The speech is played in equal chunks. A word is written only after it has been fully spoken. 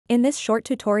In this short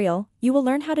tutorial, you will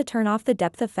learn how to turn off the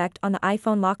depth effect on the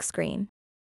iPhone lock screen.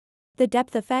 The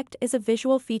depth effect is a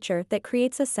visual feature that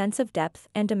creates a sense of depth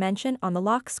and dimension on the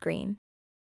lock screen.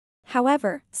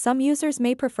 However, some users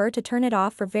may prefer to turn it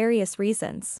off for various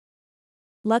reasons.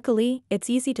 Luckily, it's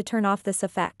easy to turn off this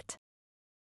effect.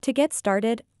 To get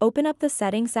started, open up the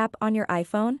Settings app on your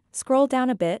iPhone, scroll down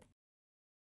a bit,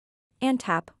 and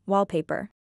tap Wallpaper.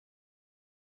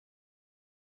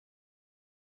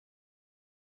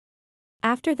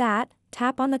 After that,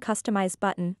 tap on the Customize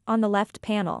button on the left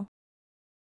panel.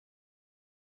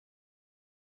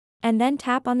 And then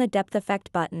tap on the Depth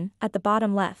Effect button at the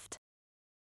bottom left.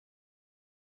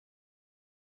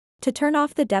 To turn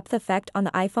off the depth effect on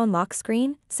the iPhone lock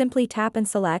screen, simply tap and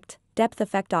select Depth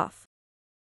Effect Off.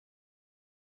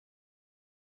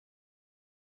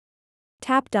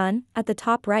 Tap Done at the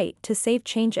top right to save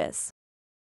changes.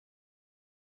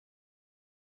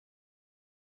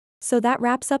 So that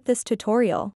wraps up this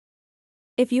tutorial.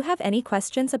 If you have any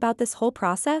questions about this whole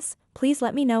process, please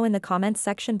let me know in the comments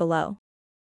section below.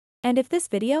 And if this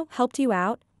video helped you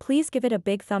out, please give it a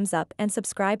big thumbs up and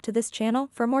subscribe to this channel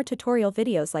for more tutorial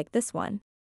videos like this one.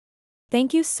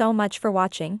 Thank you so much for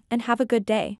watching and have a good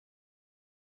day.